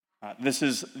This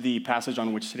is the passage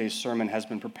on which today's sermon has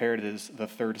been prepared. It is the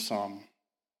third psalm.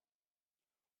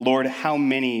 Lord, how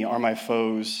many are my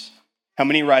foes? How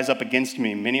many rise up against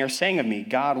me? Many are saying of me,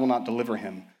 God will not deliver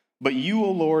him. But you,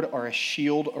 O Lord, are a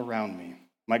shield around me,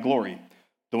 my glory,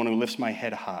 the one who lifts my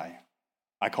head high.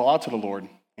 I call out to the Lord,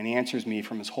 and he answers me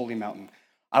from his holy mountain.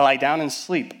 I lie down and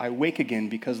sleep. I wake again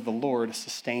because the Lord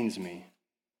sustains me.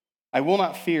 I will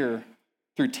not fear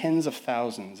through tens of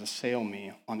thousands assail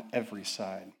me on every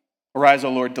side. Arise, O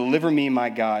Lord, deliver me, my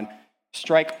God.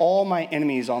 Strike all my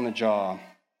enemies on the jaw.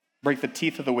 Break the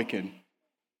teeth of the wicked.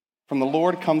 From the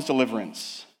Lord comes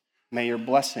deliverance. May your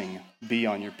blessing be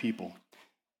on your people.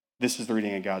 This is the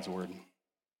reading of God's word.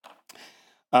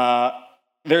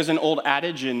 There's an old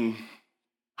adage in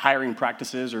hiring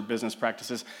practices or business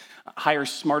practices, hire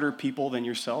smarter people than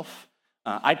yourself.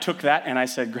 I took that and I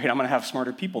said, great, I'm going to have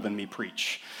smarter people than me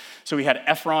preach. So we had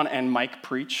Ephron and Mike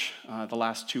preach the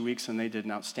last 2 weeks, and they did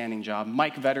an outstanding job.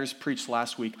 Mike Vetters preached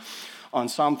last week on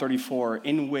Psalm 34,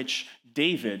 in which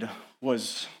David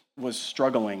was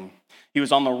struggling. He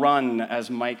was on the run, as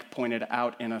Mike pointed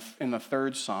out in the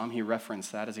third psalm. He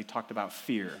referenced that as he talked about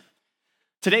fear.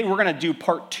 Today we're going to do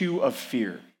part 2 of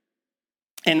fear.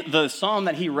 And the psalm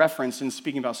that he referenced in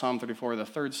speaking about Psalm 34, the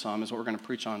third psalm, is what we're going to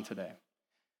preach on today.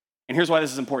 And here's why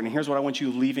this is important. Here's what I want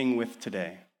you leaving with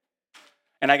today.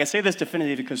 And I can say this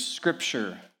definitively because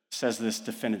Scripture says this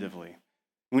definitively.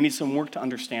 We need some work to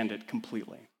understand it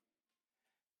completely.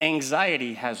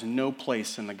 Anxiety has no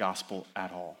place in the gospel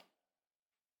at all.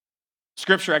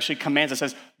 Scripture actually commands us,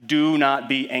 says, do not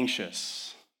be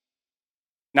anxious.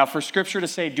 Now, for Scripture to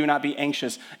say, do not be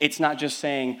anxious, it's not just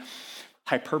saying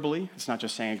hyperbole. It's not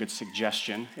just saying a good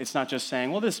suggestion. It's not just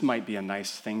saying, well, this might be a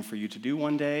nice thing for you to do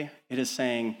one day. It is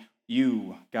saying,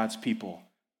 you, God's people,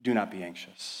 do not be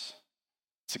anxious.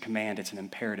 It's a command. It's an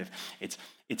imperative. It's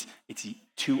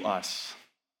to us,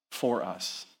 for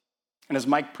us. And as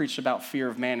Mike preached about fear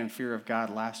of man and fear of God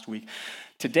last week,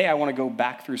 today I want to go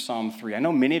back through Psalm 3. I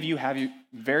know many of you have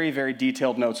very, very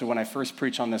detailed notes of when I first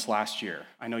preached on this last year.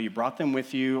 I know you brought them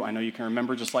with you. I know you can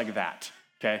remember just like that,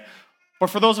 okay? But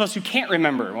for those of us who can't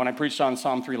remember when I preached on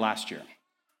Psalm 3 last year,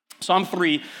 Psalm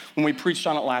 3, when we preached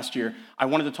on it last year, I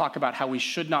wanted to talk about how we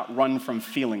should not run from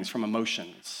feelings, from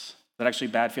emotions. That actually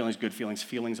bad feelings, good feelings,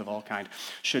 feelings of all kind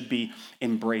should be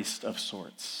embraced of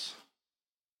sorts.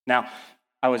 Now,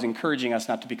 I was encouraging us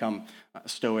not to become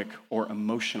stoic or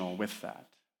emotional with that.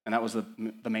 And that was the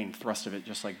main thrust of it,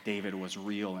 just like David was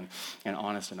real and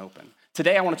honest and open.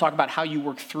 Today, I want to talk about how you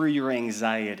work through your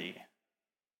anxiety.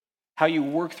 How you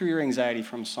work through your anxiety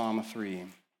from Psalm 3.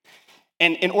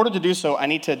 And in order to do so, I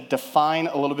need to define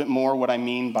a little bit more what I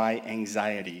mean by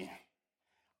anxiety.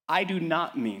 I do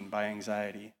not mean by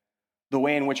anxiety the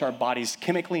way in which our bodies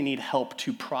chemically need help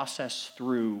to process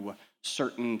through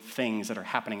certain things that are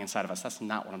happening inside of us. That's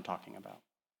not what I'm talking about.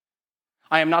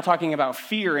 I am not talking about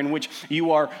fear in which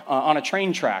you are on a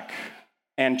train track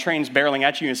and train's barreling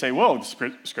at you and say, whoa,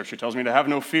 Scripture tells me to have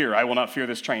no fear. I will not fear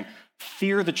this train.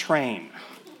 Fear the train.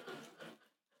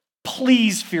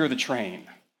 Please fear the train.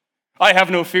 I have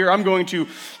no fear. I'm going to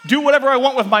do whatever I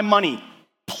want with my money.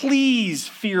 Please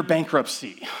fear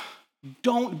bankruptcy.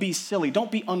 Don't be silly. Don't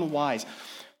be unwise.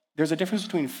 There's a difference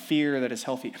between fear that is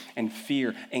healthy and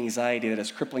fear, anxiety that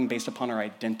is crippling based upon our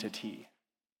identity.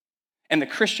 And the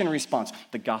Christian response,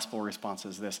 the gospel response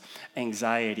is this: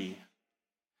 anxiety,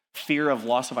 fear of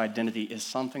loss of identity is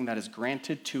something that is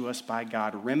granted to us by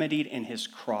God, remedied in his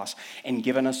cross, and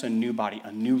given us a new body,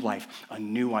 a new life, a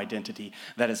new identity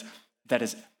that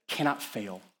is cannot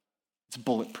fail. It's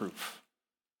bulletproof.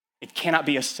 It cannot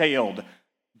be assailed.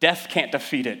 Death can't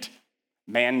defeat it.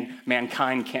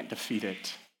 Mankind can't defeat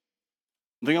it.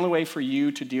 The only way for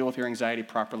you to deal with your anxiety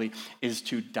properly is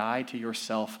to die to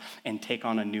yourself and take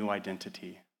on a new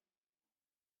identity.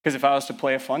 Because if I was to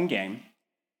play a fun game,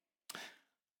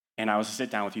 and I was to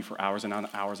sit down with you for hours and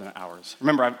hours and hours.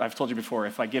 Remember, I've told you before,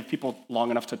 if I give people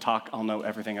long enough to talk, I'll know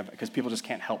everything of it, because people just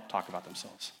can't help talk about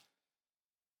themselves.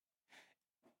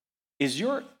 Is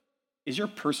your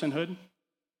personhood,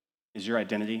 is your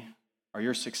identity, are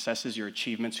your successes, your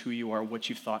achievements, who you are, what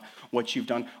you've thought, what you've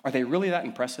done, are they really that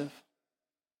impressive?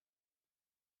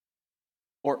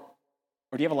 Or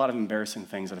do you have a lot of embarrassing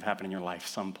things that have happened in your life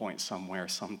some point, somewhere,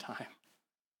 sometime?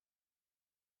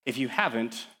 If you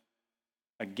haven't,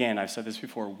 again, I've said this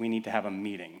before, we need to have a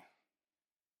meeting.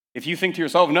 If you think to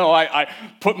yourself, no, I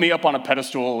put me up on a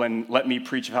pedestal and let me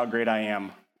preach of how great I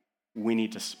am, we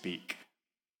need to speak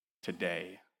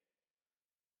today.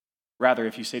 Rather,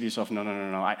 if you say to yourself, no,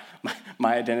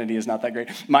 my identity is not that great.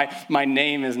 My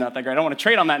name is not that great. I don't want to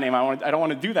trade on that name. I don't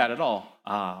want to do that at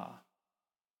all.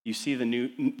 You see the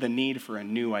need for a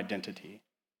new identity.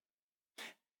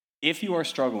 If you are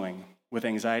struggling with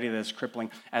anxiety that is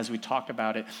crippling, as we talk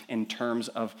about it in terms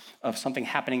of something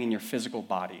happening in your physical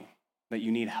body that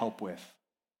you need help with,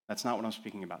 that's not what I'm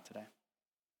speaking about today.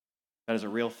 That is a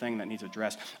real thing that needs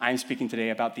addressed. I'm speaking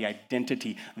today about the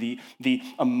identity, the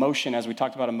emotion, as we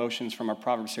talked about emotions from our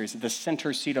Proverbs series, the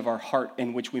center seat of our heart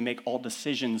in which we make all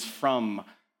decisions from,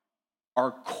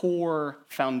 our core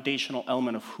foundational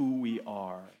element of who we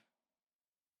are.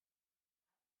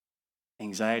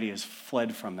 Anxiety has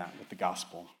fled from that with the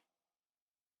gospel.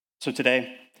 So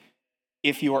today,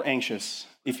 if you are anxious,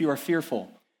 if you are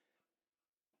fearful,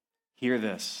 hear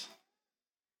this.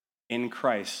 In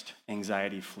Christ,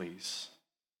 anxiety flees.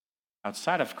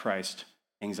 Outside of Christ,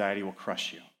 anxiety will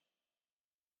crush you.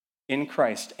 In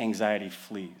Christ, anxiety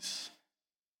flees.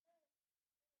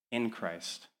 In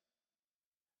Christ,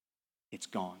 it's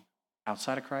gone.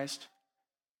 Outside of Christ,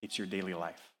 it's your daily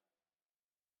life.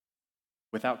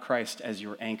 Without Christ as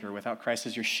your anchor, without Christ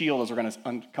as your shield, as we're going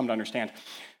to come to understand,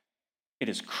 it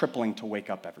is crippling to wake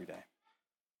up every day.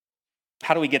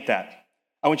 How do we get that?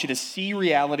 I want you to see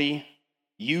reality,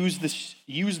 use the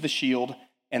shield,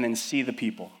 and then see the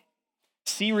people.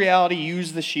 See reality,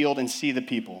 use the shield, and see the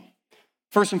people.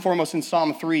 First and foremost, in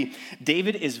Psalm 3,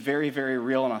 David is very, very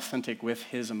real and authentic with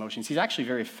his emotions. He's actually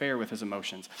very fair with his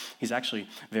emotions. He's actually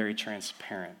very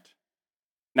transparent.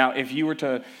 Now, if you were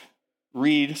to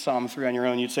read Psalm 3 on your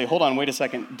own, you'd say, hold on, wait a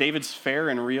second. David's fair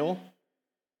and real?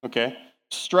 Okay.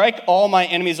 Strike all my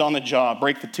enemies on the jaw,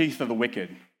 break the teeth of the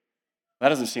wicked. That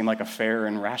doesn't seem like a fair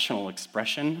and rational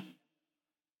expression.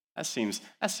 That seems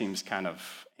kind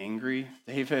of angry,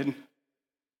 David.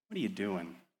 What are you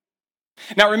doing?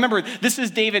 Now remember, this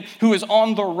is David who is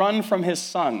on the run from his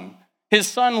son. His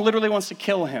son literally wants to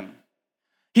kill him.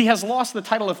 He has lost the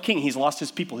title of king. He's lost his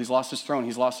people. He's lost his throne.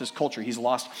 He's lost his culture. He's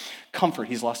lost comfort.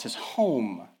 He's lost his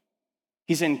home.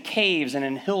 He's in caves and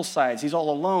in hillsides. He's all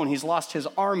alone. He's lost his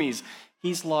armies.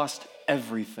 He's lost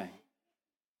everything.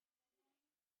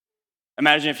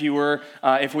 Imagine if we were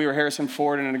Harrison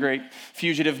Ford in a great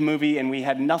fugitive movie and we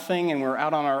had nothing and we were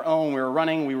out on our own. We were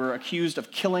running. We were accused of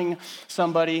killing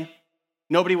somebody.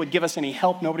 Nobody would give us any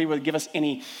help. Nobody would give us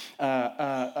any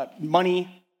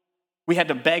money. We had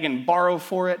to beg and borrow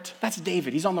for it. That's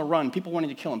David. He's on the run. People wanted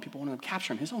to kill him. People wanted to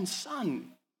capture him. His own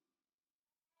son.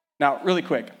 Now, really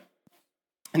quick,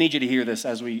 I need you to hear this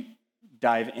as we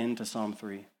dive into Psalm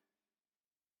 3.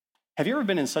 Have you ever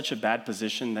been in such a bad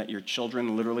position that your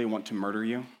children literally want to murder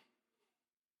you?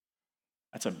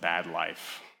 That's a bad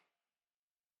life.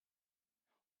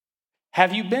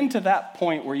 Have you been to that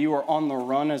point where you are on the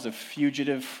run as a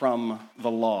fugitive from the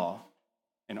law,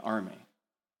 an army?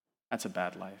 That's a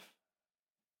bad life.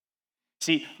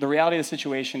 See, the reality of the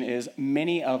situation is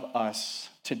many of us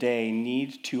today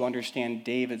need to understand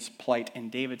David's plight,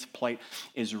 and David's plight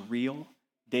is real.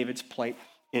 David's plight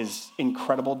is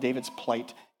incredible. David's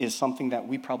plight is something that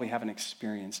we probably haven't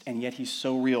experienced, and yet he's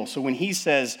so real. So when he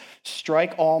says,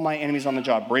 strike all my enemies on the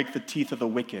jaw, break the teeth of the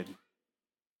wicked,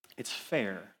 it's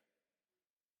fair.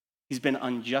 He's been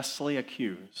unjustly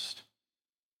accused.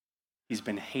 He's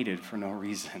been hated for no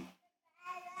reason.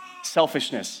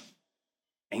 Selfishness,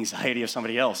 anxiety of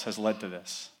somebody else has led to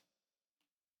this.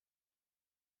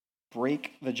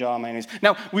 Break the jaw of my enemies.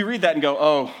 Now, we read that and go,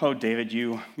 oh, David,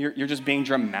 you're just being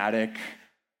dramatic.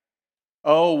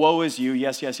 Oh, woe is you,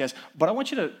 yes. But I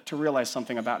want you to realize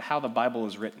something about how the Bible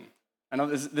is written. I know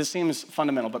this seems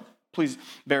fundamental, but please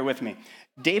bear with me.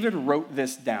 David wrote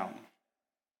this down.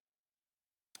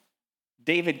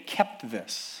 David kept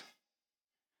this.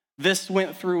 This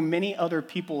went through many other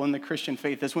people in the Christian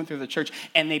faith. This went through the church,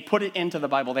 and they put it into the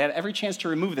Bible. They had every chance to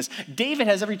remove this. David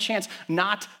has every chance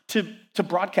not to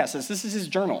broadcast this. This is his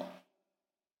journal.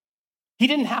 He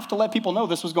didn't have to let people know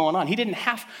this was going on. He didn't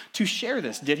have to share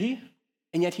this, did he?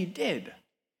 And yet he did.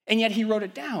 And yet he wrote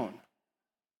it down.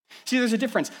 See, there's a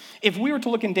difference. If we were to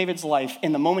look in David's life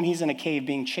in the moment he's in a cave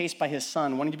being chased by his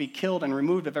son, wanting to be killed and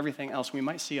removed of everything else, we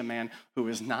might see a man who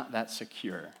is not that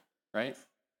secure, right?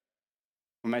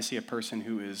 We might see a person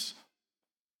who is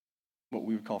what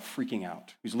we would call freaking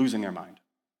out, who's losing their mind.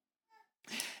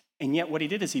 And yet what he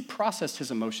did is he processed his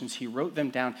emotions, he wrote them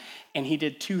down, and he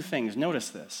did two things. Notice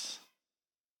this.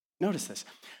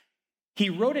 He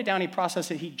wrote it down, he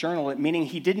processed it, he journaled it, meaning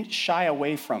he didn't shy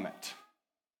away from it.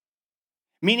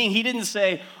 Meaning he didn't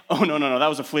say, oh, no, that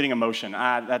was a fleeting emotion.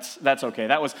 That's okay.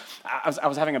 I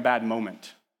was having a bad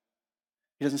moment.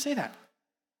 He doesn't say that.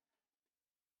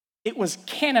 It was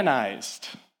canonized.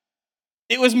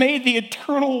 It was made the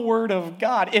eternal word of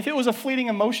God. If it was a fleeting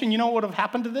emotion, you know what would have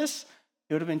happened to this?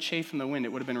 It would have been chafed in the wind.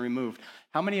 It would have been removed.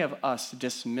 How many of us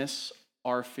dismiss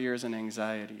our fears and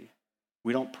anxiety?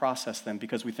 We don't process them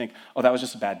because we think, oh, that was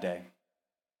just a bad day.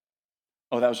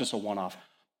 Oh, that was just a one-off.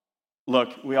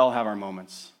 Look, we all have our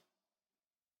moments.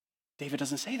 David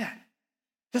doesn't say that.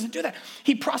 He doesn't do that.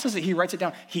 He processes it. He writes it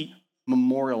down. He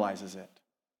memorializes it.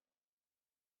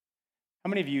 How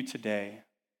many of you today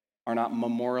are not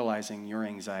memorializing your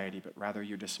anxiety, but rather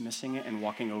you're dismissing it and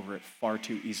walking over it far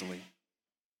too easily?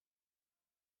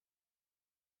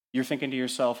 You're thinking to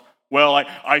yourself, well,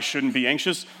 I shouldn't be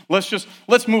anxious.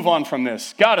 Let's move on from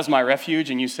this. God is my refuge,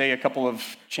 and you say a couple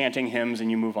of chanting hymns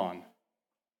and you move on.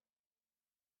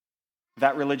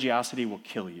 That religiosity will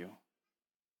kill you.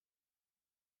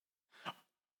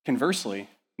 Conversely,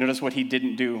 notice what he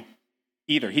didn't do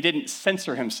either. He didn't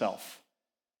censor himself.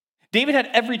 David had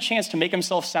every chance to make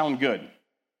himself sound good.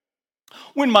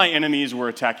 When my enemies were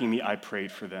attacking me, I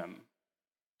prayed for them.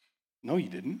 No, you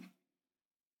didn't.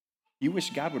 You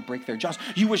wish God would break their jaws.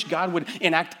 You wish God would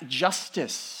enact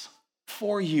justice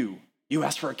for you. You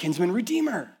asked for a kinsman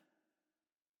redeemer.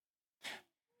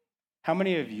 How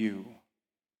many of you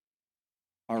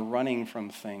are running from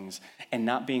things and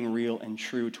not being real and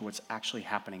true to what's actually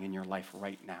happening in your life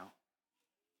right now?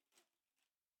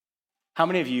 How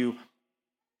many of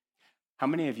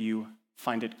you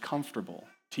find it comfortable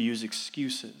to use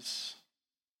excuses,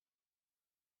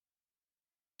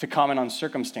 to comment on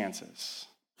circumstances?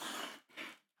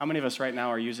 How many of us right now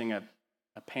are using a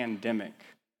pandemic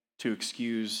to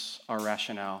excuse our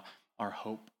rationale, our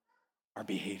hope, our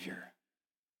behavior?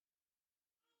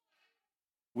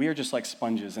 We are just like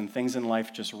sponges, and things in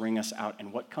life just wring us out.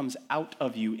 And what comes out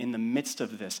of you in the midst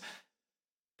of this,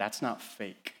 that's not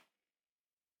fake.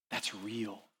 That's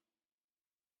real.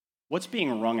 What's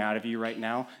being wrung out of you right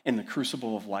now in the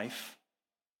crucible of life,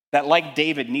 that, like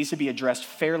David, needs to be addressed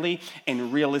fairly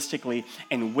and realistically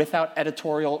and without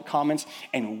editorial comments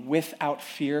and without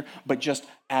fear, but just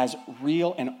as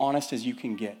real and honest as you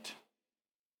can get?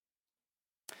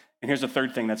 And here's the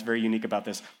third thing that's very unique about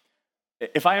this.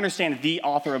 If I understand the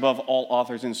author above all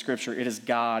authors in Scripture, it is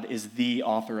God is the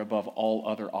author above all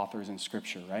other authors in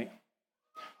Scripture, right?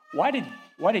 Why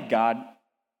did God,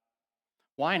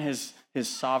 why in his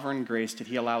sovereign grace did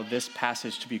he allow this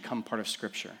passage to become part of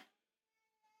Scripture?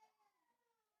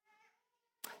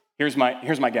 Here's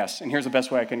my guess, and here's the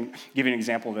best way I can give you an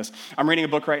example of this. I'm reading a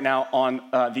book right now on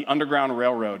the Underground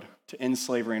Railroad to end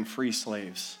slavery and free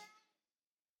slaves.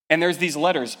 And there's these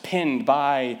letters penned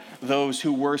by those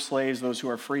who were slaves, those who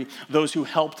are free, those who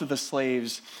helped the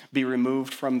slaves be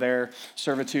removed from their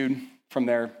servitude, from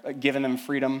their giving them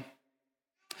freedom.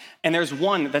 And there's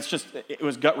one that's just, it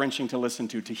was gut-wrenching to listen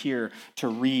to hear, to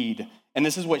read. And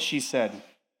this is what she said.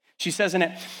 She says in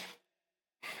it,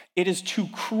 "It is too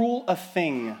cruel a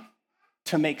thing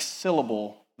to make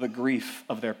syllable the grief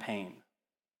of their pain.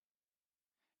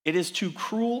 It is too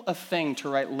cruel a thing to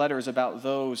write letters about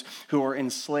those who are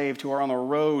enslaved, who are on the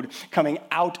road, coming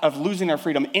out of losing their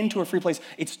freedom into a free place.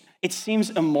 It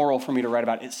seems immoral for me to write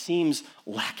about it. It seems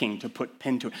lacking to put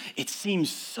pen to it. It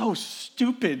seems so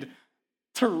stupid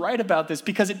to write about this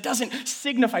because it doesn't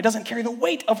signify, doesn't carry the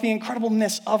weight of the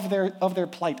incredibleness of their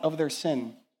plight, of their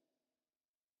sin."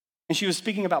 And she was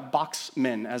speaking about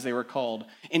boxmen, as they were called,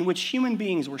 in which human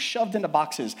beings were shoved into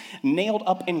boxes, nailed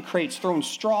up in crates, thrown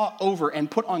straw over, and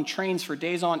put on trains for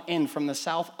days on end from the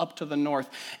south up to the north.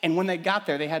 And when they got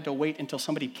there, they had to wait until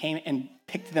somebody came and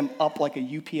picked them up like a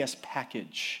UPS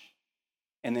package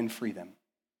and then free them.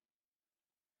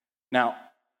 Now,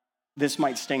 this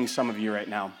might sting some of you right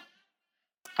now.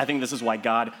 I think this is why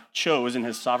God chose in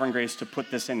his sovereign grace to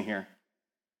put this in here.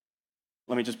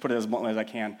 Let me just put it as bluntly as I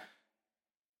can.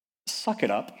 Suck it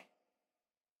up.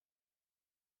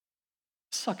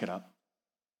 Suck it up.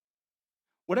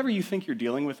 Whatever you think you're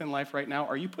dealing with in life right now,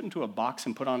 are you put into a box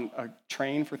and put on a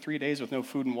train for 3 days with no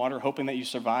food and water, hoping that you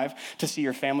survive to see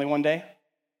your family one day?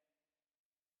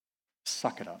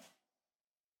 Suck it up.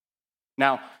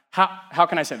 Now, how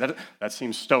can I say that? That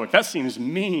seems stoic. That seems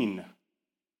mean.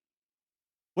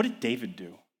 What did David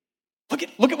do? Look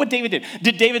at what David did.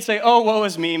 Did David say, "Oh, woe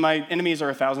is me, my enemies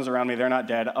are thousands around me, they're not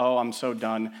dead. Oh, I'm so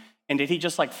done." And did he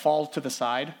just fall to the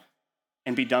side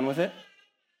and be done with it?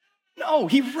 No,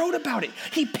 he wrote about it.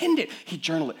 He penned it. He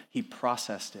journaled it. He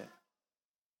processed it.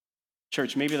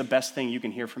 Church, maybe the best thing you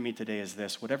can hear from me today is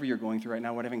this. Whatever you're going through right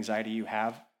now, whatever anxiety you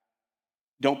have,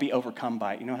 don't be overcome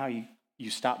by it. You know how you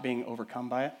stop being overcome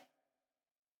by it?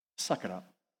 Suck it up.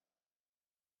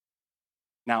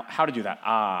 Now, how to do that?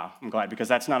 I'm glad, because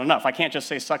that's not enough. I can't just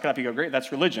say suck it up. You go, great,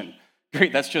 that's religion.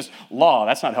 Great, that's just law.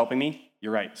 That's not helping me.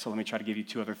 You're right. So let me try to give you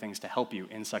two other things to help you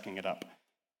in sucking it up.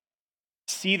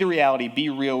 See the reality. Be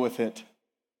real with it.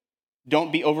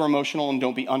 Don't be over-emotional and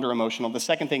don't be under-emotional. The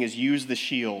second thing is use the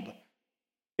shield.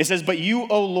 It says, "But you,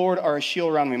 O Lord, are a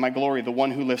shield around me, my glory, the one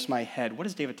who lifts my head." What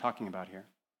is David talking about here?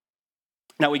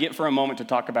 Now we get for a moment to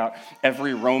talk about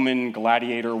every Roman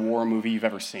gladiator war movie you've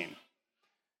ever seen.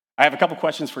 I have a couple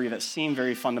questions for you that seem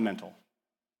very fundamental.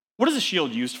 What is a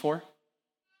shield used for?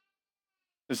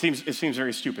 It seems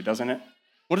very stupid, doesn't it?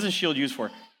 What is a shield used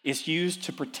for? It's used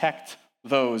to protect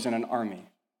those in an army.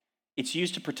 It's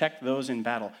used to protect those in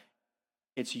battle.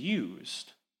 It's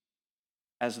used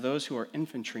as those who are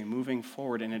infantry moving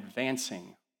forward and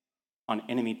advancing on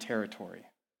enemy territory.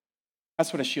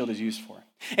 That's what a shield is used for.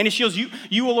 And it shields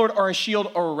you, O Lord, are a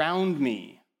shield around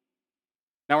me.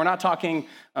 Now, we're not talking,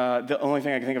 the only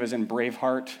thing I can think of is in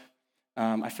Braveheart.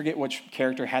 I forget which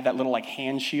character had that little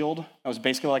hand shield. That was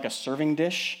basically like a serving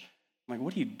dish. I'm like,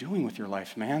 what are you doing with your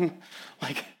life, man?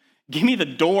 Give me the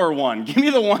door one. Give me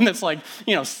the one that's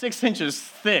 6 inches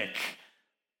thick.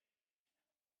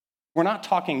 We're not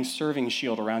talking serving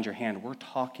shield around your hand. We're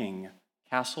talking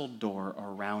castle door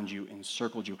around you,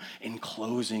 encircled you,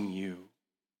 enclosing you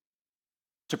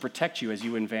to protect you as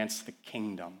you advance the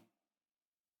kingdom.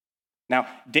 Now,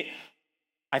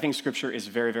 I think Scripture is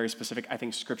very, very specific. I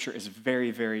think Scripture is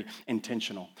very, very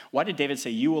intentional. Why did David say,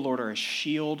 you, O Lord, are a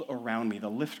shield around me, the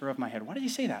lifter of my head? Why did he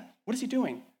say that? What is he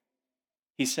doing?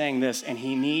 He's saying this, and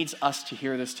he needs us to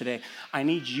hear this today. I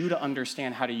need you to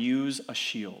understand how to use a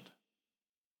shield.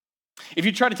 If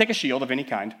you try to take a shield of any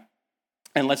kind,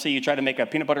 and let's say you try to make a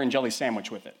peanut butter and jelly sandwich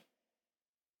with it,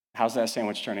 how's that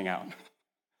sandwich turning out?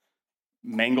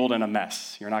 Mangled and a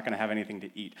mess. You're not going to have anything to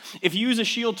eat. If you use a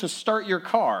shield to start your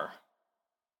car,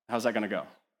 how's that going to go?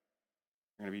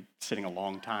 You're going to be sitting a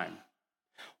long time.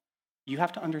 You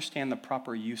have to understand the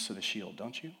proper use of the shield,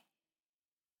 don't you?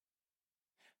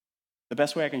 The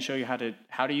best way I can show you how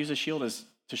to use a shield is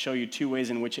to show you 2 ways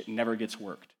in which it never gets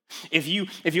worked. If you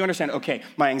understand, okay,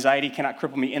 my anxiety cannot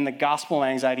cripple me. In the gospel,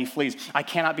 my anxiety flees. I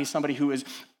cannot be somebody who is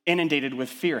inundated with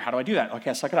fear. How do I do that? Okay,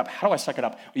 I suck it up. How do I suck it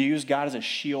up? You use God as a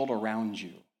shield around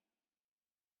you.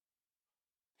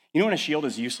 You know when a shield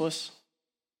is useless?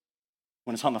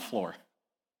 When it's on the floor.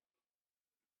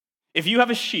 If you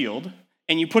have a shield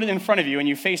and you put it in front of you and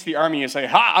you face the army and you say,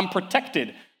 ha, I'm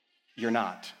protected, you're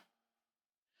not.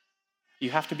 You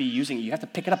have to be using it. You have to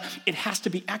pick it up. It has to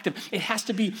be active. It has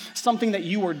to be something that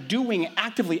you are doing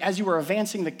actively as you are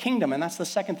advancing the kingdom. And that's the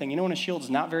second thing. You know when a shield is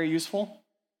not very useful?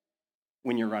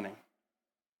 When you're running.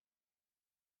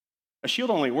 A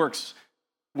shield only works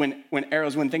when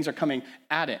things are coming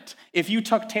at it. If you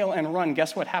tuck tail and run,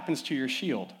 guess what happens to your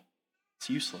shield? It's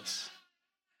useless.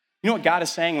 You know what God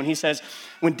is saying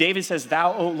when David says,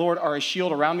 thou, O Lord, are a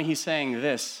shield around me, he's saying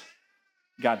this.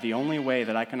 God, the only way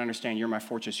that I can understand you're my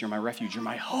fortress, you're my refuge, you're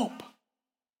my hope,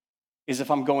 is if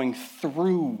I'm going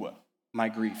through my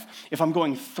grief, if I'm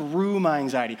going through my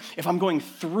anxiety, if I'm going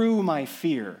through my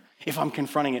fear, if I'm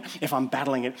confronting it, if I'm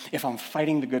battling it, if I'm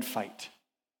fighting the good fight.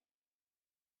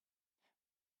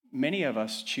 Many of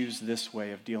us choose this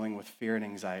way of dealing with fear and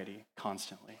anxiety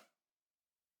constantly.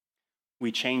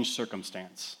 We change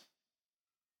circumstance.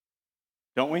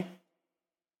 Don't we?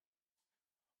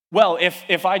 Well,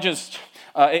 if I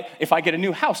get a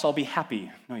new house, I'll be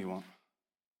happy. No, you won't.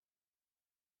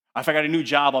 If I got a new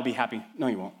job, I'll be happy. No,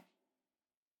 you won't.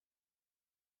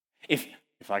 If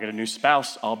I get a new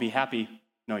spouse, I'll be happy.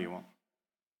 No, you won't.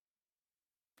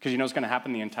 Because you know what's going to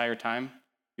happen the entire time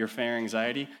you're fearing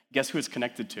anxiety? Guess who it's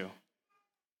connected to?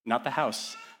 Not the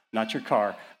house, not your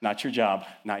car, not your job,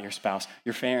 not your spouse.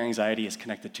 Your fear and anxiety is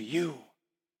connected to you.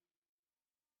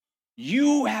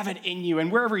 You have it in you,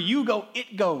 and wherever you go,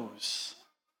 it goes.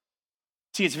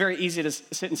 See, it's very easy to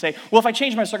sit and say, well, if I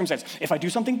change my circumstance, if I do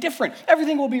something different,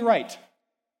 everything will be right.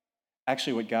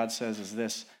 Actually, what God says is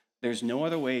this: there's no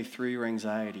other way through your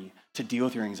anxiety to deal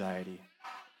with your anxiety,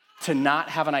 to not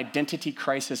have an identity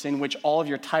crisis in which all of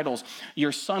your titles,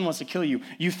 your son wants to kill you.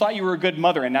 You thought you were a good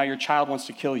mother, and now your child wants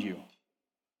to kill you.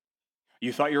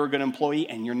 You thought you were a good employee,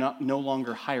 and you're no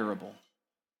longer hireable.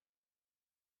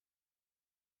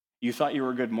 You thought you were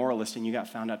a good moralist, and you got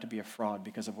found out to be a fraud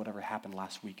because of whatever happened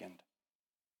last weekend.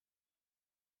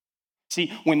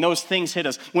 See, when those things hit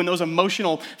us, when those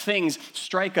emotional things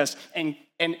strike us and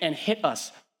hit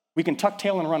us, we can tuck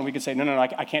tail and run. We can say, no,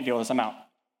 I can't deal with this, I'm out.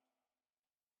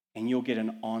 And you'll get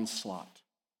an onslaught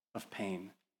of pain.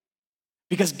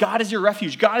 Because God is your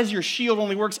refuge. God is your shield,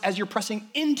 only works as you're pressing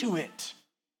into it.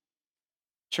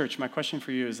 Church, my question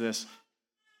for you is this: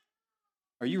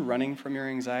 are you running from your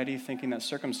anxiety thinking that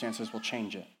circumstances will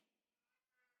change it?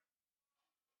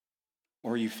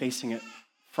 Or are you facing it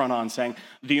front on saying,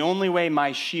 the only way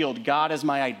my shield, God as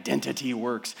my identity,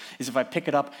 works is if I pick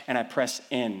it up and I press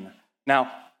in?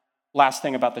 Now, last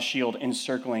thing about the shield,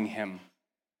 encircling him.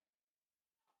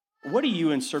 What do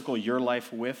you encircle your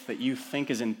life with that you think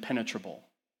is impenetrable,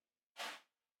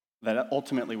 that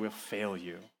ultimately will fail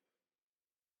you?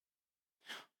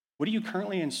 What are you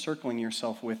currently encircling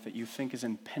yourself with that you think is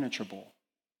impenetrable?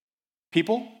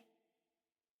 People?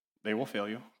 They will fail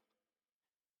you.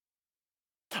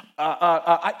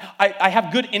 I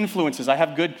have good influences. I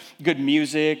have good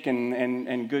music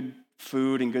and good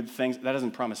food and good things. That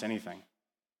doesn't promise anything.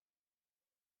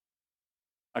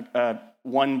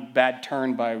 One bad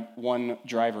turn by one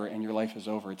driver and your life is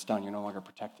over. It's done. You're no longer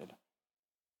protected.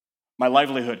 My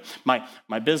livelihood,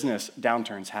 my business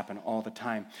downturns happen all the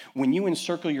time. When you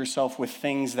encircle yourself with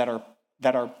things that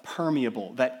are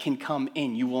permeable, that can come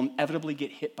in, you will inevitably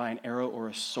get hit by an arrow or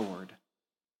a sword.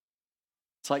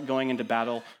 It's like going into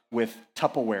battle with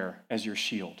Tupperware as your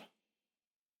shield.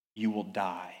 You will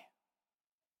die.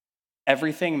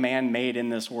 Everything man made in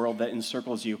this world that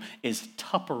encircles you is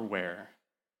Tupperware.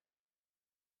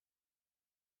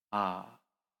 But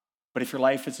if your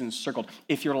life is encircled,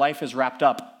 if your life is wrapped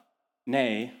up,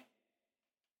 nay,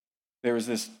 there was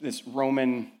this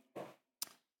Roman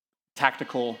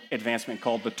tactical advancement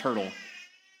called the turtle.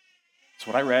 That's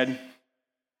what I read.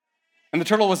 And the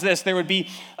turtle was this: there would be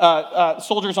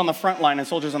soldiers on the front line and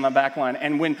soldiers on the back line.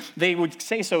 And when they would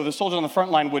say so, the soldiers on the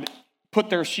front line would put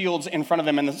their shields in front of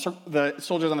them, and the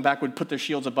soldiers on the back would put their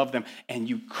shields above them, and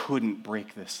you couldn't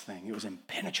break this thing. It was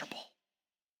impenetrable.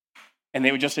 And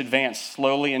they would just advance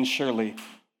slowly and surely,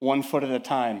 1 foot at a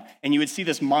time. And you would see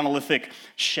this monolithic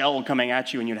shell coming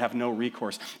at you, and you'd have no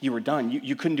recourse. You were done.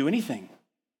 You couldn't do anything.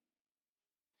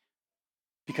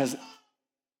 Because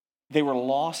they were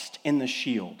lost in the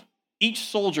shield. Each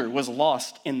soldier was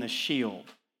lost in the shield.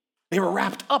 They were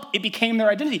wrapped up. It became their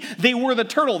identity. They were the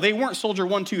turtle. They weren't soldier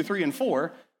 1, 2, 3, and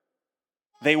 4.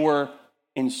 They were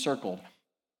encircled.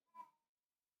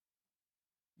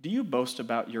 Do you boast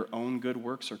about your own good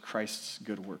works or Christ's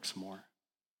good works more?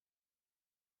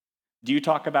 Do you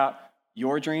talk about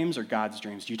your dreams or God's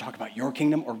dreams? Do you talk about your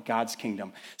kingdom or God's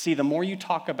kingdom? See, the more you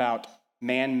talk about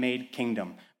man-made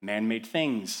kingdom, man-made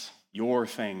things, your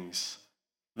things,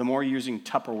 the more you're using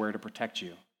Tupperware to protect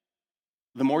you.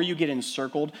 The more you get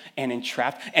encircled and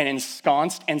entrapped and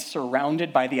ensconced and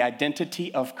surrounded by the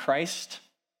identity of Christ,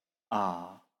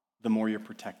 the more you're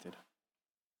protected.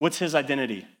 What's his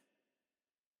identity?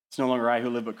 It's no longer I who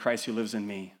live, but Christ who lives in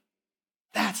me.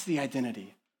 That's the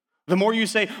identity. The more you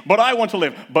say, but I want to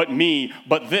live, but me,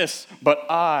 but this, but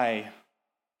I,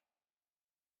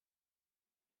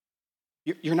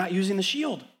 you're not using the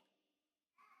shield.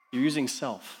 You're using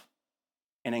self.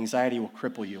 And anxiety will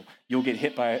cripple you. You'll get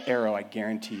hit by an arrow, I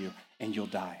guarantee you, and you'll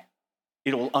die.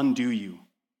 It'll undo you.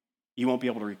 You won't be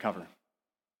able to recover.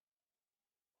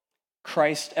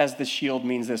 Christ as the shield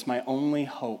means this: my only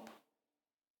hope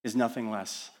is nothing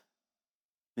less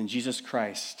than Jesus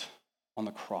Christ on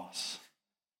the cross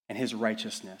and his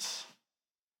righteousness.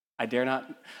 I dare not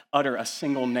utter a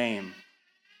single name,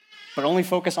 but only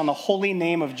focus on the holy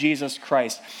name of Jesus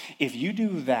Christ. If you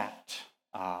do that,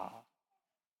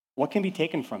 what can be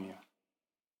taken from you?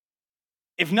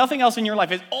 If nothing else in your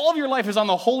life, if all of your life is on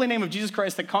the holy name of Jesus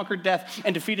Christ that conquered death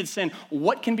and defeated sin,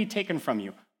 what can be taken from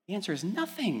you? The answer is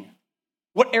nothing.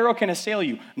 What arrow can assail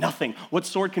you? Nothing. What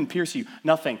sword can pierce you?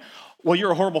 Nothing. Well,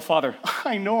 you're a horrible father.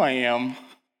 I know I am.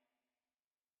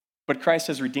 But Christ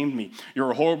has redeemed me.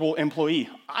 You're a horrible employee.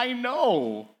 I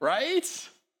know, right?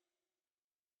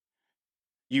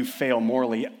 You fail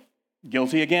morally.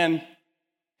 Guilty again.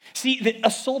 See, the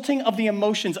assaulting of the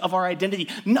emotions of our identity,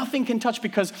 nothing can touch,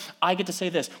 because I get to say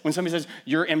this. When somebody says,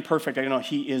 you're imperfect, I know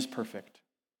he is perfect.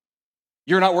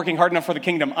 You're not working hard enough for the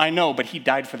kingdom. I know, but he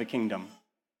died for the kingdom.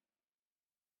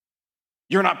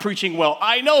 You're not preaching well.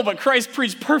 I know, but Christ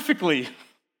preached perfectly.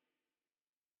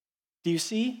 Do you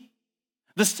see?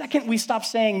 The second we stop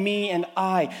saying me and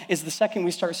I is the second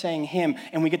we start saying him,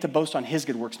 and we get to boast on his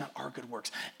good works, not our good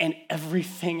works. And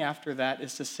everything after that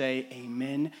is to say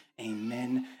amen,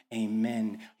 amen,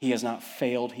 amen. He has not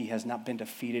failed. He has not been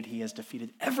defeated. He has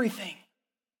defeated everything.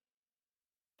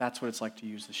 That's what it's like to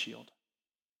use the shield.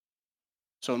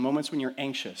 So in moments when you're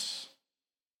anxious,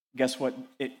 guess what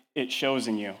it shows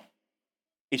in you?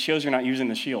 It shows you're not using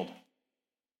the shield.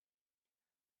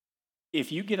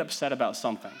 If you get upset about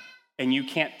something and you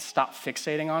can't stop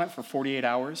fixating on it for 48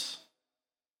 hours,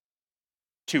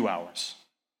 2 hours,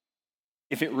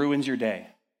 if it ruins your day,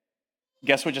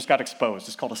 guess what just got exposed?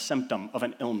 It's called a symptom of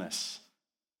an illness.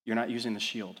 You're not using the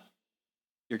shield.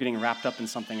 You're getting wrapped up in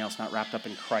something else, not wrapped up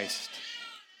in Christ.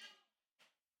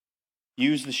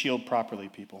 Use the shield properly,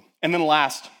 people. And then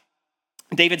last,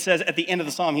 David says at the end of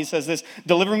the psalm, he says this: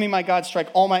 deliver me, my God, strike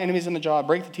all my enemies in the jaw,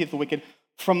 break the teeth of the wicked.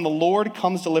 From the Lord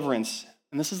comes deliverance.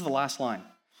 And this is the last line.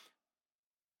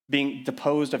 Being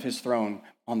deposed of his throne,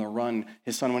 on the run,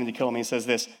 his son wanted to kill him. He says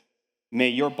this: may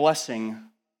your blessing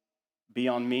be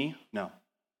on me? No.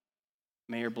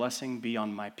 May your blessing be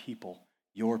on my people,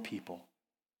 your people,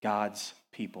 God's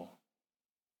people.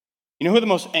 You know who the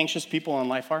most anxious people in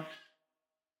life are?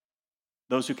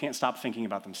 Those who can't stop thinking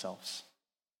about themselves.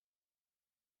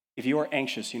 If you are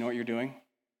anxious, you know what you're doing?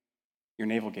 You're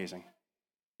navel gazing.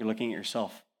 You're looking at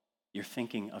yourself. You're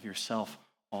thinking of yourself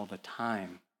all the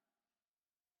time.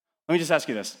 Let me just ask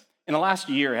you this. In the last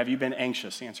year, have you been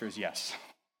anxious? The answer is yes.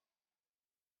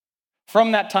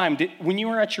 From that time, when you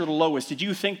were at your lowest, did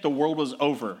you think the world was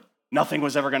over? Nothing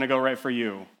was ever going to go right for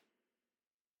you.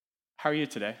 How are you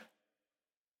today?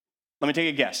 Let me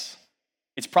take a guess.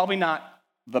 It's probably not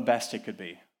the best it could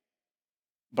be.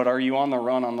 But are you on the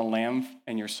run on the lam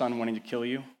and your son wanting to kill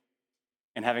you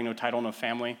and having no title, no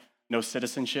family, no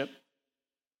citizenship?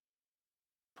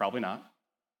 Probably not.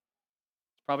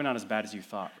 It's probably not as bad as you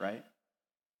thought, right?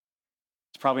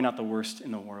 It's probably not the worst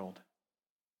in the world.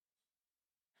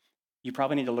 You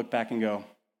probably need to look back and go,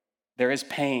 there is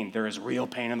pain. There is real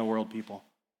pain in the world, people.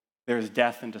 There is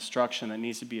death and destruction that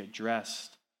needs to be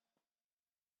addressed.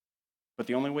 But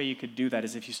the only way you could do that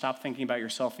is if you stop thinking about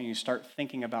yourself and you start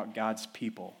thinking about God's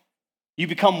people. You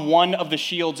become one of the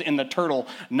shields in the turtle,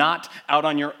 not out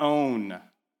on your own.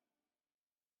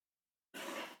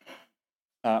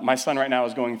 My son right now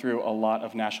is going through a lot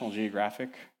of National Geographic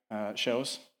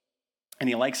shows, and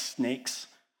he likes snakes,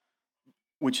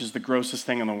 which is the grossest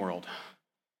thing in the world.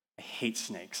 I hate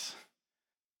snakes.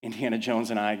 Indiana Jones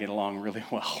and I get along really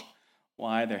well.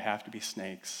 Why? There have to be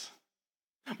snakes.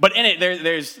 But in it,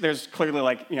 there's clearly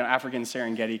African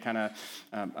Serengeti kind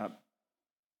of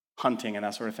hunting and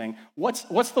that sort of thing. What's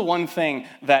the one thing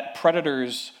that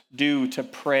predators do to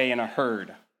prey in a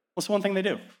herd? What's the one thing they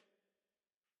do?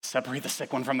 Separate the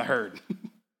sick one from the herd.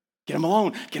 Get them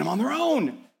alone. Get them on their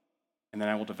own. And then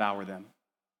I will devour them.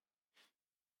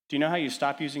 Do you know how you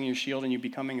stop using your shield and you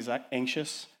become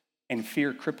anxious and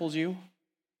fear cripples you?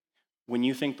 When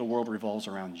you think the world revolves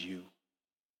around you.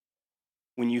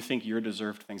 When you think you're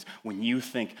deserved things. When you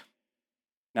think,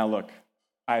 now look,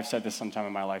 I've said this sometime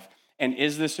in my life, and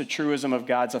is this a truism of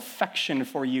God's affection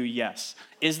for you? Yes.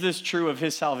 Is this true of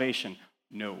his salvation?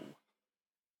 No.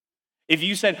 If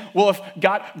you said, well, if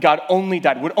God only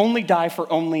died, would only die for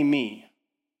only me.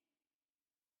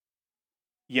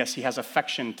 Yes, he has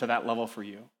affection to that level for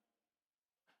you.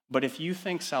 But if you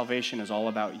think salvation is all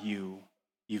about you,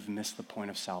 you've missed the point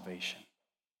of salvation.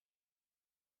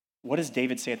 What does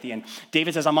David say at the end?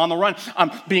 David says, I'm on the run.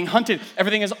 I'm being hunted.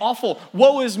 Everything is awful.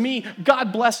 Woe is me.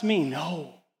 God bless me.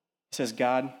 No. He says,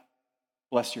 God,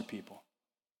 bless your people.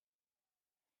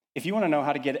 If you want to know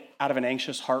how to get out of an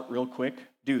anxious heart real quick,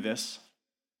 do this.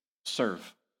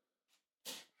 Serve.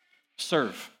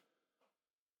 Serve.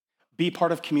 Be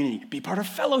part of community. Be part of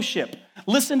fellowship.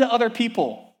 Listen to other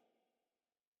people.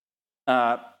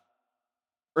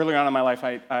 Earlier on in my life,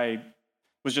 I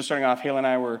was just starting off. Haley and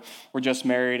I were just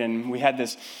married, and we had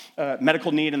this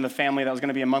medical need in the family that was going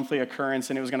to be a monthly occurrence,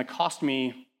 and it was going to cost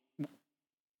me.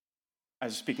 I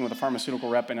was speaking with a pharmaceutical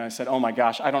rep, and I said, oh my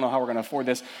gosh, I don't know how we're going to afford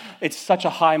this. It's such a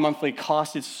high monthly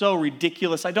cost. It's so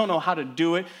ridiculous. I don't know how to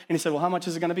do it. And he said, well, how much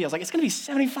is it going to be? I was like, it's going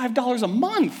to be $75 a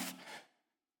month.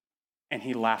 And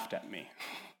he laughed at me.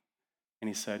 And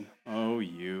he said, oh,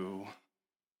 you.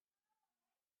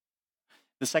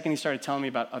 The second he started telling me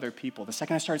about other people, the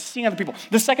second I started seeing other people,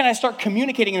 the second I start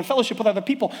communicating in fellowship with other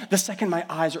people, the second my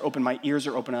eyes are open, my ears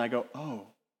are open, and I go, oh.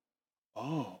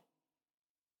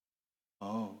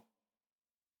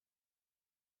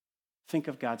 Think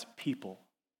of God's people,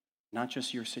 not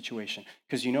just your situation.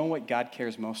 Because you know what God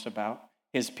cares most about?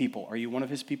 His people. Are you one of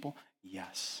his people?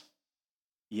 Yes.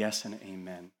 Yes and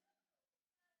amen.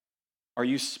 Are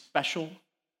you special?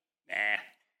 Nah.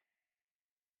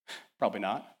 Probably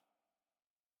not.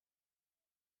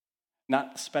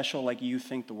 Not special like you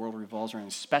think the world revolves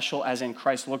around. Special as in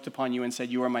Christ looked upon you and said,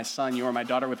 you are my son, you are my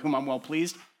daughter with whom I'm well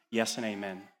pleased. Yes and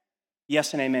amen.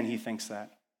 Yes and amen, he thinks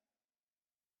that.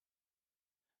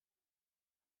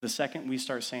 The second we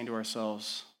start saying to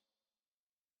ourselves,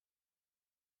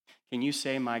 can you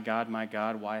say, my God,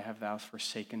 why have thou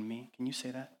forsaken me? Can you say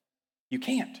that? You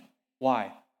can't.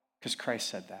 Why? Because Christ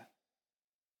said that.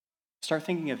 Start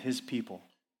thinking of his people,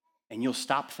 and you'll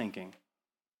stop thinking.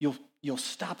 You'll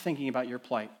stop thinking about your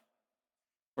plight.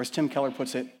 Or as Tim Keller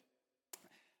puts it,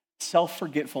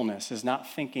 self-forgetfulness is not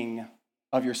thinking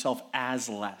of yourself as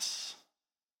less.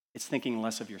 It's thinking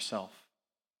less of yourself.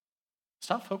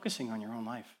 Stop focusing on your own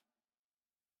life.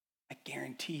 I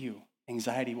guarantee you,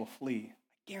 anxiety will flee.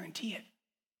 I guarantee it.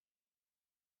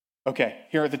 Okay,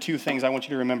 here are the two things I want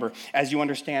you to remember. As you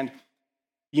understand,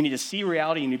 you need to see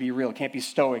reality, you need to be real. It can't be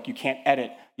stoic, you can't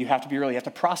edit. You have to be real, you have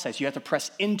to process, you have to press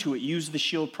into it, use the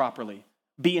shield properly.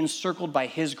 Be encircled by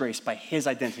his grace, by his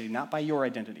identity, not by your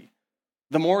identity.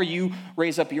 The more you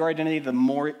raise up your identity, the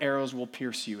more arrows will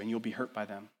pierce you and you'll be hurt by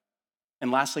them. And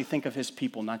lastly, think of his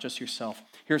people, not just yourself.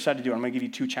 Here's how to do it. I'm going to give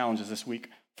you 2 challenges this week.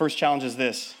 First challenge is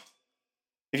this.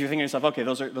 If you're thinking to yourself, okay,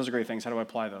 those are great things. How do I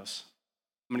apply those?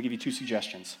 I'm going to give you 2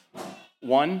 suggestions.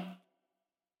 1,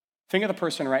 think of the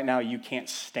person right now you can't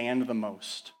stand the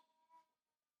most.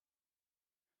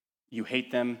 You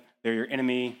hate them. They're your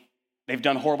enemy. They've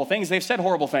done horrible things. They've said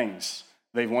horrible things.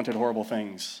 They've wanted horrible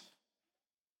things.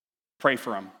 Pray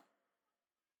for them.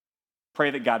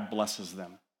 Pray that God blesses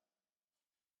them.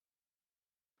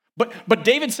 But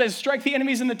David says, strike the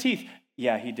enemies in the teeth.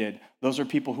 Yeah, he did. Those are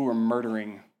people who are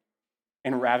murdering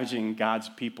and ravaging God's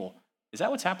people. Is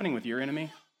that what's happening with your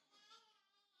enemy?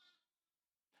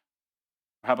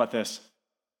 How about this?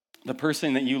 The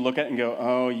person that you look at and go,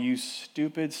 oh, you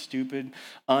stupid,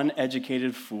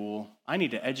 uneducated fool. I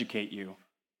need to educate you.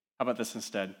 How about this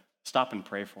instead? Stop and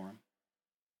pray for them.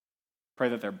 Pray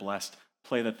that they're blessed.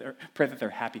 Pray that they're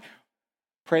happy.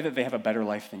 Pray that they have a better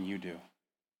life than you do.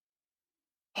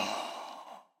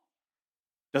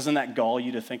 Doesn't that gall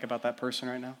you to think about that person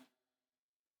right now?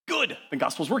 Good. The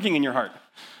gospel's working in your heart.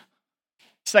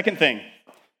 Second thing,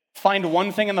 find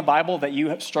one thing in the Bible that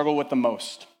you struggle with the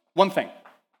most. One thing.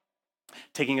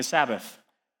 Taking a Sabbath,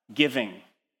 giving,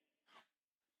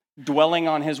 dwelling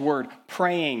on his word,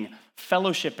 praying,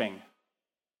 fellowshipping,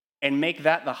 and make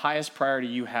that the highest priority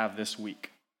you have this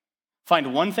week.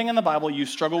 Find one thing in the Bible you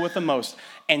struggle with the most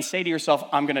and say to yourself,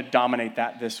 I'm going to dominate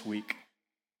that this week.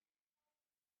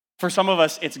 For some of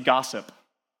us, it's gossip.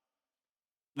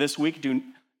 This week, do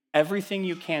everything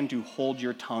you can to hold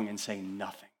your tongue and say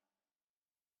nothing.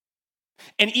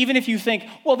 And even if you think,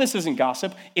 well, this isn't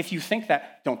gossip, if you think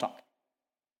that, don't talk.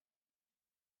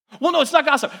 Well, no, it's not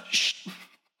gossip. Shh.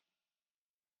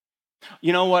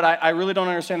 You know what? I really don't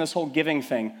understand this whole giving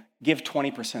thing. Give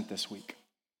 20% this week.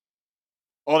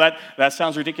 Oh, that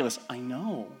sounds ridiculous. I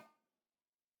know.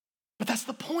 But that's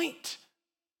the point.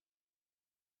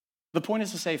 The point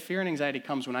is to say fear and anxiety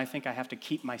comes when I think I have to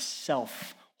keep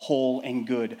myself whole and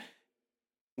good.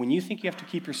 When you think you have to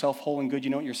keep yourself whole and good, you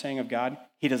know what you're saying of God?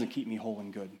 He doesn't keep me whole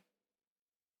and good.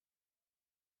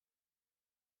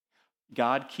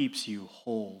 God keeps you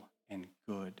whole and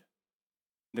good.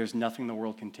 There's nothing the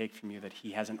world can take from you that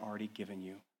he hasn't already given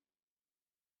you.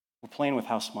 We're playing with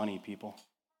house money, people.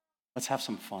 Let's have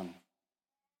some fun.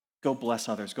 Go bless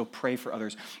others. Go pray for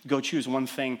others. Go choose one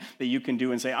thing that you can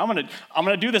do and say, I'm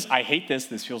gonna do this. I hate this.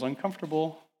 This feels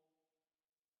uncomfortable.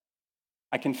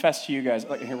 I confess to you guys,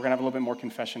 here we're gonna have a little bit more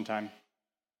confession time.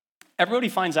 Everybody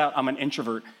finds out I'm an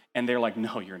introvert and they're like,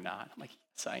 no, you're not. I'm like,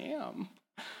 yes, I am.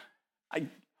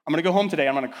 I'm gonna go home today.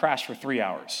 I'm gonna crash for 3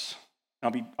 hours.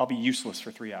 I'll be useless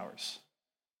for 3 hours.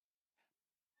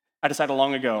 I decided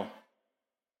long ago,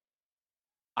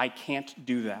 I can't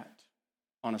do that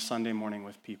on a Sunday morning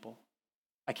with people.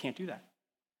 I can't do that.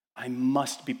 I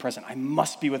must be present. I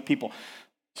must be with people.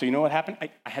 So you know what happened?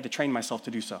 I had to train myself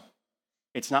to do so.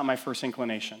 It's not my first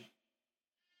inclination.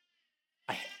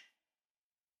 If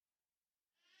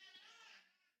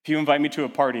you invite me to a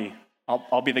party,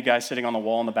 I'll be the guy sitting on the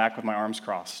wall in the back with my arms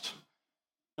crossed.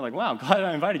 You're like, wow, glad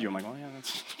I invited you. I'm like, well, yeah,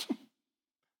 that's...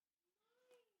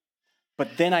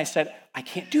 But then I said, I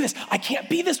can't do this. I can't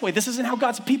be this way. This isn't how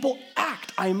God's people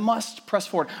act. I must press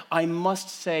forward. I must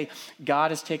say,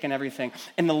 God has taken everything,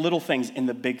 in the little things, in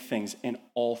the big things, in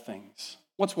all things.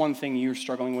 What's one thing you're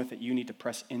struggling with that you need to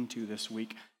press into this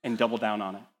week and double down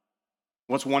on it?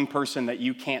 What's one person that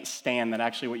you can't stand that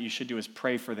actually what you should do is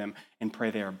pray for them and pray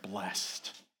they are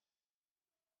blessed?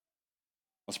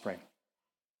 Let's pray.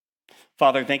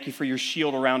 Father, thank you for your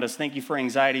shield around us. Thank you for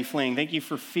anxiety fleeing. Thank you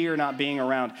for fear not being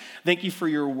around. Thank you for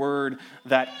your word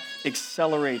that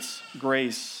accelerates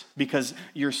grace because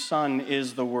your Son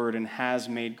is the word and has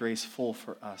made grace full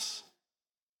for us.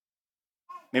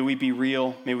 May we be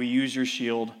real. May we use your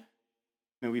shield.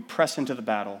 May we press into the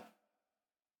battle.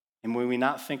 And may we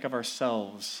not think of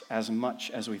ourselves as much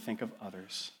as we think of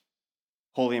others.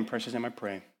 Holy and precious name I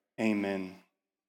pray. Amen.